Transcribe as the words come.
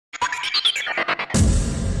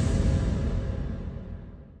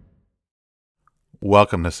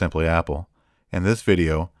Welcome to Simply Apple. In this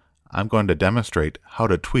video, I'm going to demonstrate how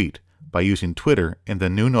to tweet by using Twitter in the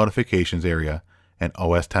new notifications area in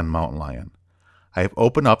OS X Mountain Lion. I have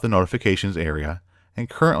opened up the notifications area, and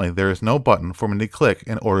currently there is no button for me to click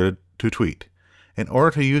in order to tweet. In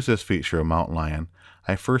order to use this feature of Mountain Lion,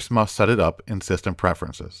 I first must set it up in System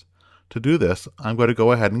Preferences. To do this, I'm going to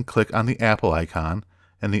go ahead and click on the Apple icon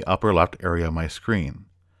in the upper left area of my screen.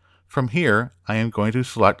 From here, I am going to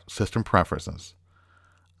select System Preferences.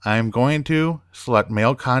 I am going to select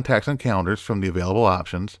Mail, Contacts, and Calendars from the available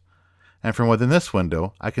options, and from within this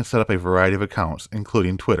window, I can set up a variety of accounts,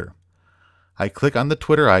 including Twitter. I click on the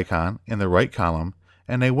Twitter icon in the right column,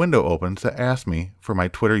 and a window opens that asks me for my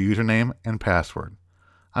Twitter username and password.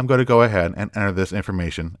 I'm going to go ahead and enter this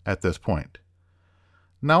information at this point.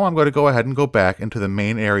 Now I'm going to go ahead and go back into the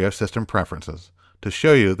main area of System Preferences to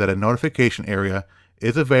show you that a notification area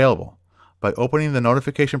is available. By opening the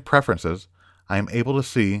notification preferences, I am able to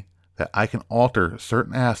see that I can alter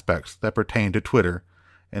certain aspects that pertain to Twitter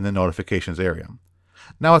in the notifications area.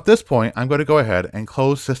 Now at this point, I'm going to go ahead and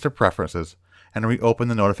close System Preferences and reopen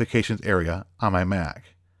the notifications area on my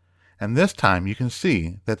Mac. And this time you can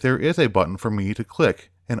see that there is a button for me to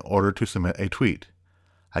click in order to submit a tweet.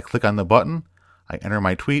 I click on the button, I enter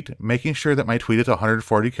my tweet, making sure that my tweet is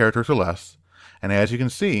 140 characters or less, and as you can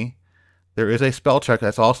see, there is a spell check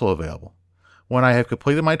that's also available. When I have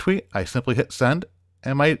completed my tweet, I simply hit send,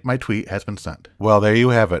 and my tweet has been sent. Well, there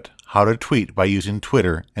you have it, how to tweet by using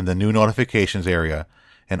Twitter in the new notifications area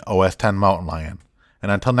in OS X Mountain Lion. And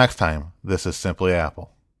until next time, this is Simply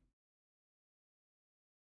Apple.